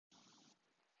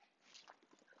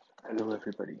Hello,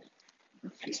 everybody.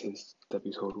 This is the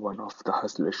episode one of the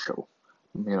Hustler Show,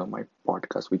 my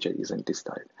podcast which I recently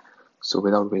started. So,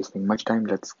 without wasting much time,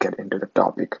 let's get into the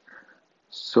topic.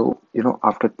 So,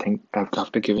 after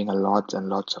giving a lots and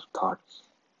lots of thought,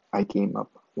 I came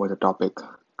up with a topic: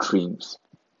 dreams.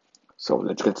 So,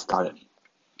 let's get started.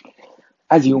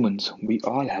 As humans, we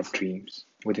all have dreams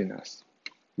within us,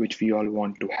 which we all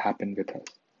want to happen with us.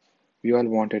 We all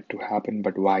want it to happen,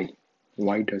 but why?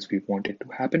 Why does we want it to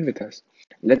happen with us?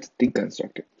 Let's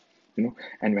deconstruct it.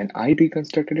 And when I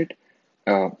deconstructed it,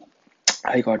 uh,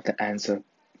 I got the answer.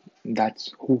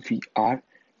 That's who we are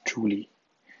truly.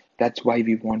 That's why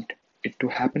we want it to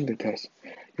happen with us.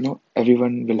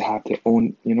 Everyone will have their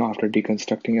own. After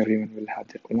deconstructing, everyone will have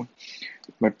their own.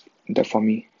 But for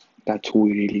me, that's who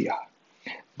we really are.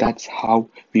 That's how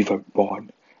we were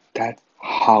born. That's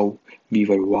how we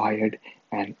were wired,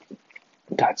 and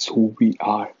that's who we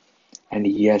are. And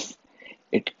yes,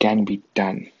 it can be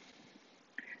done.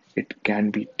 It can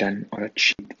be done or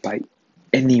achieved by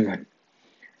anyone,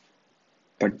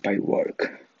 but by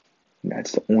work.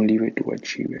 That's the only way to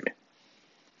achieve it.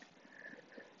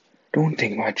 Don't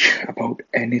think much about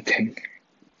anything,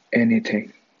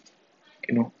 anything.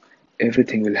 You know,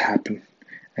 everything will happen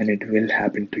and it will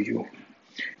happen to you.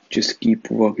 Just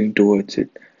keep working towards it.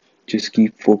 Just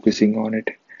keep focusing on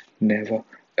it. Never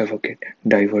ever get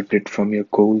diverted from your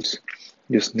goals.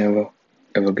 Just never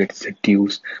ever get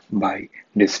seduced by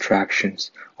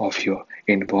distractions of your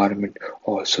environment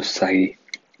or society.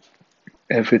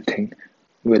 Everything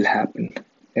will happen.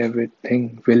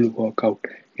 Everything will work out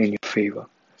in your favor.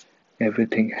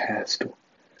 Everything has to.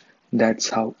 That's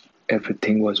how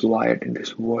everything was wired in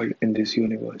this world, in this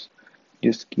universe.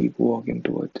 Just keep working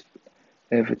towards it.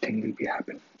 Everything will be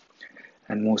happen.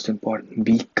 And most important,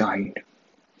 be kind.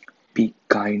 Be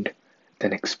kind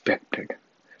than expected.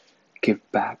 Give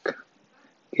back.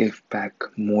 Give back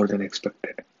more than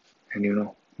expected. And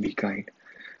be kind.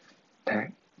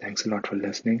 Thanks a lot for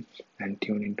listening and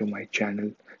tune into my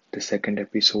channel. The second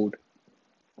episode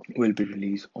will be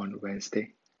released on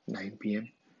Wednesday, 9 p.m.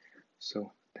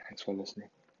 So thanks for listening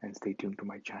and stay tuned to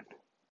my channel.